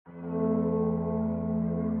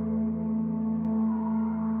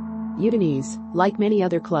Udinese, like many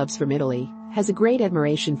other clubs from Italy, has a great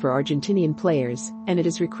admiration for Argentinian players, and it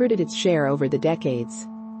has recruited its share over the decades.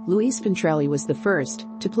 Luis Pintrelli was the first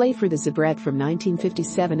to play for the Zebret from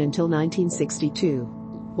 1957 until 1962.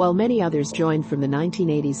 While many others joined from the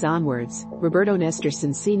 1980s onwards, Roberto Nestor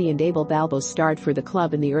Cincini and Abel Balbo starred for the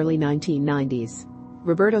club in the early 1990s.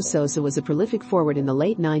 Roberto Sosa was a prolific forward in the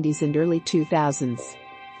late 90s and early 2000s.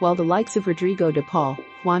 While the likes of Rodrigo de Paul,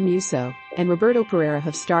 Juan Musso, and Roberto Pereira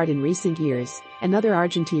have starred in recent years, another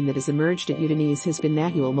Argentine that has emerged at Udinese has been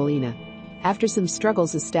Nahuel Molina. After some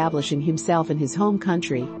struggles establishing himself in his home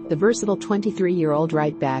country, the versatile 23-year-old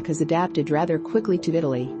right-back has adapted rather quickly to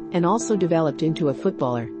Italy and also developed into a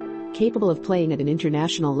footballer. Capable of playing at an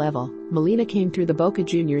international level, Molina came through the Boca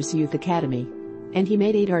Juniors Youth Academy, and he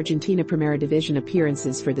made 8 Argentina Primera División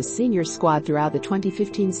appearances for the senior squad throughout the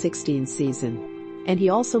 2015-16 season. And he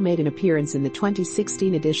also made an appearance in the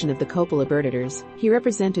 2016 edition of the Copa Libertadores. He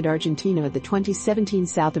represented Argentina at the 2017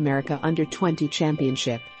 South America Under-20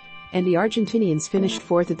 Championship. And the Argentinians finished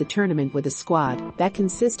 4th at the tournament with a squad that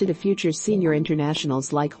consisted of future senior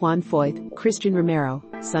internationals like Juan Foyth, Christian Romero,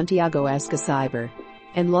 Santiago Escacíbar,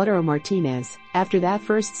 and Lautaro Martinez. After that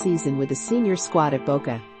first season with the senior squad at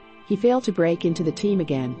Boca, he failed to break into the team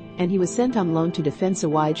again, and he was sent on loan to Defensa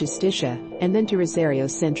y Justicia and then to Rosario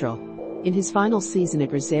Central. In his final season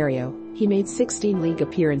at Rosario, he made 16 league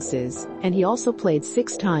appearances, and he also played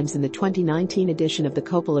 6 times in the 2019 edition of the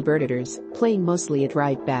Copa Libertadores, playing mostly at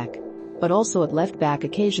right back, but also at left back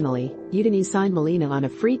occasionally. Udine signed Molina on a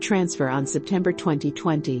free transfer on September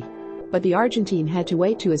 2020. But the Argentine had to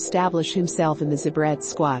wait to establish himself in the Zebret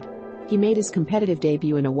squad. He made his competitive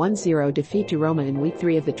debut in a 1-0 defeat to Roma in Week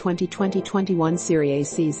 3 of the 2020-21 Serie A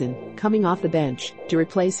season, coming off the bench to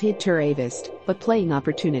replace Hidtur Avest, but playing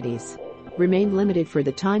opportunities remained limited for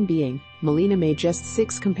the time being. Molina made just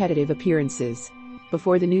 6 competitive appearances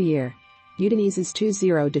before the new year. Udinese's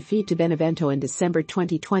 2-0 defeat to Benevento in December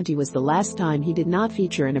 2020 was the last time he did not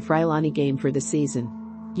feature in a Friuli game for the season.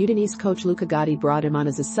 Udinese coach Luca Gotti brought him on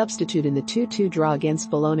as a substitute in the 2-2 draw against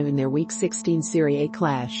Bologna in their Week 16 Serie A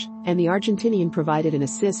clash, and the Argentinian provided an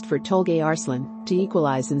assist for Tolga Arslan to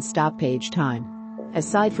equalize in stoppage time.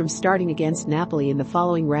 Aside from starting against Napoli in the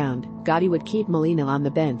following round, Gotti would keep Molina on the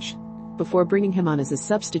bench before bringing him on as a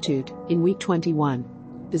substitute in Week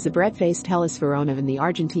 21. The Zebret faced Hellas Verona and the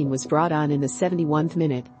Argentine was brought on in the 71st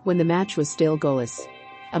minute when the match was still goalless.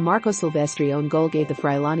 A Marco Silvestri own goal gave the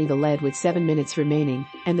Friulani the lead with 7 minutes remaining,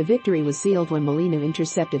 and the victory was sealed when Molina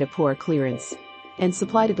intercepted a poor clearance and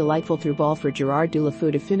supplied a delightful through ball for Gerard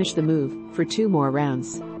Deulofeu to finish the move for 2 more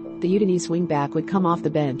rounds. The Udinese wingback would come off the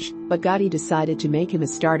bench, but Gotti decided to make him a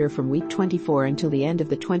starter from Week 24 until the end of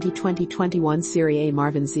the 2020-21 Serie A.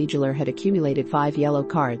 Marvin Ziegler had accumulated 5 yellow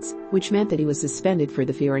cards, which meant that he was suspended for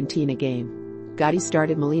the Fiorentina game. Gotti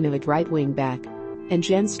started Molina at right wing-back, and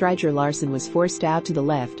Jens Striger Larsen was forced out to the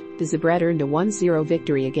left. The Zebret earned a 1-0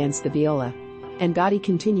 victory against the Viola, and Gotti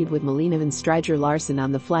continued with Molina and Striger Larsen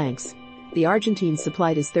on the flanks. The Argentine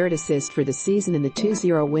supplied his 3rd assist for the season in the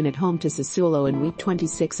 2-0 win at home to Sassuolo in Week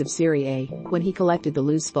 26 of Serie A, when he collected the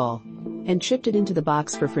loose ball and chipped it into the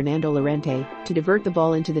box for Fernando Llorente to divert the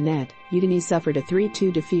ball into the net. Udine suffered a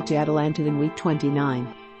 3-2 defeat to Atalanta in Week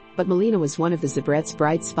 29. But Molina was one of the Zebret's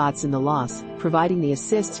bright spots in the loss, providing the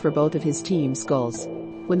assists for both of his team's goals.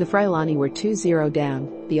 When the Friulani were 2-0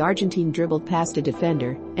 down, the Argentine dribbled past a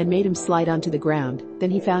defender and made him slide onto the ground.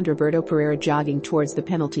 Then he found Roberto Pereira jogging towards the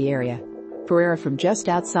penalty area. Pereira from just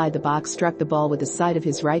outside the box struck the ball with the side of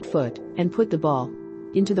his right foot and put the ball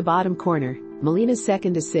into the bottom corner. Molina's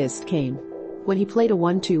 2nd assist came when he played a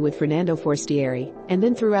 1-2 with Fernando Forestieri and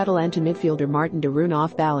then threw Atalanta midfielder Martin de Roon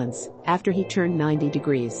off balance after he turned 90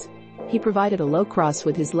 degrees. He provided a low cross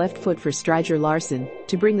with his left foot for Striger Larsen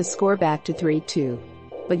to bring the score back to 3-2.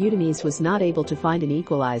 But Udinese was not able to find an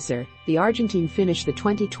equalizer. The Argentine finished the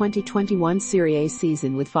 2020-21 Serie A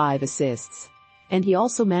season with 5 assists. And he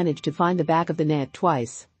also managed to find the back of the net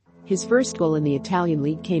twice. His first goal in the Italian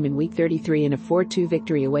league came in Week 33 in a 4-2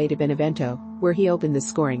 victory away to Benevento, where he opened the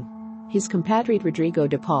scoring. His compatriot Rodrigo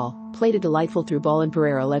de Paul played a delightful through ball and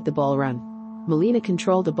Pereira let the ball run. Molina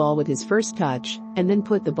controlled the ball with his first touch and then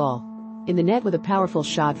put the ball in the net with a powerful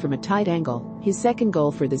shot from a tight angle. His 2nd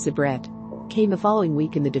goal for the Zebret came the following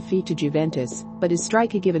week in the defeat to Juventus, but his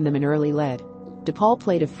strike had given them an early lead. De Paul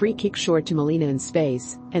played a free kick short to Molina in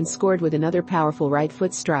space and scored with another powerful right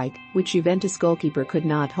foot strike, which Juventus goalkeeper could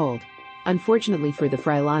not hold. Unfortunately for the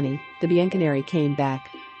Friulani, the Bianconeri came back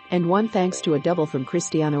and won thanks to a double from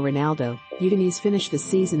Cristiano Ronaldo. Udinese finished the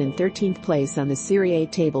season in 13th place on the Serie A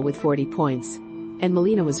table with 40 points, and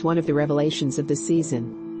Molina was one of the revelations of the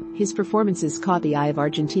season. His performances caught the eye of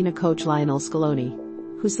Argentina coach Lionel Scaloni,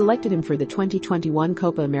 who selected him for the 2021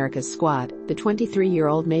 Copa America squad. The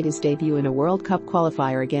 23-year-old made his debut in a World Cup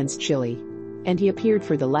qualifier against Chile, and he appeared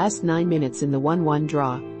for the last 9 minutes in the 1-1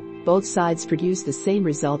 draw. Both sides produced the same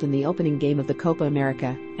result in the opening game of the Copa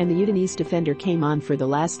America, and the Udinese defender came on for the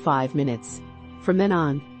last 5 minutes. From then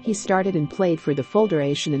on, he started and played for the full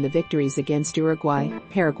duration in the victories against Uruguay,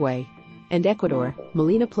 Paraguay, and Ecuador.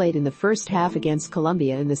 Molina played in the first half against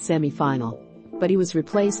Colombia in the semi-final, but he was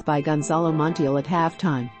replaced by Gonzalo Montiel at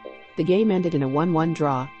halftime. The game ended in a 1-1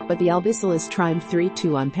 draw, but the Albiceleste triumphed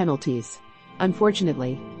 3-2 on penalties.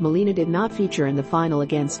 Unfortunately, Molina did not feature in the final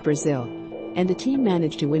against Brazil, and the team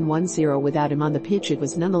managed to win 1-0 without him on the pitch. It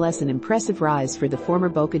was nonetheless an impressive rise for the former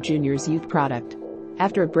Boca Juniors youth product.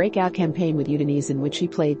 After a breakout campaign with Udinese in which he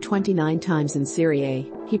played 29 times in Serie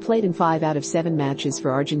A, he played in 5 out of 7 matches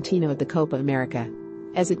for Argentina at the Copa America.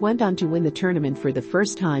 As it went on to win the tournament for the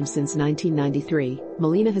first time since 1993,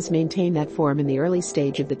 Molina has maintained that form in the early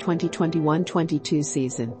stage of the 2021-22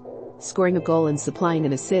 season, scoring a goal and supplying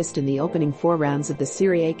an assist in the opening 4 rounds of the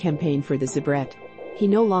Serie A campaign for the Zebret. He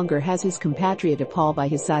no longer has his compatriot de Paul by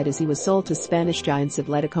his side as he was sold to Spanish giants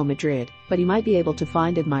Atletico Madrid, but he might be able to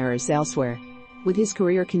find admirers elsewhere. With his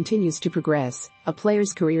career continues to progress, a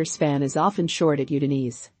player's career span is often short at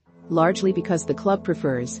Udinese, largely because the club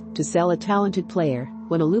prefers to sell a talented player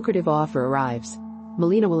when a lucrative offer arrives.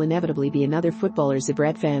 Molina will inevitably be another footballer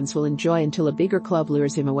Zebret fans will enjoy until a bigger club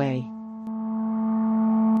lures him away.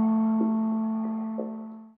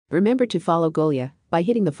 Remember to follow Golia by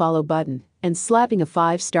hitting the follow button and slapping a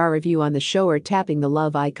 5-star review on the show or tapping the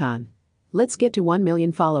love icon. Let's get to 1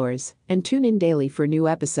 million followers and tune in daily for new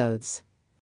episodes.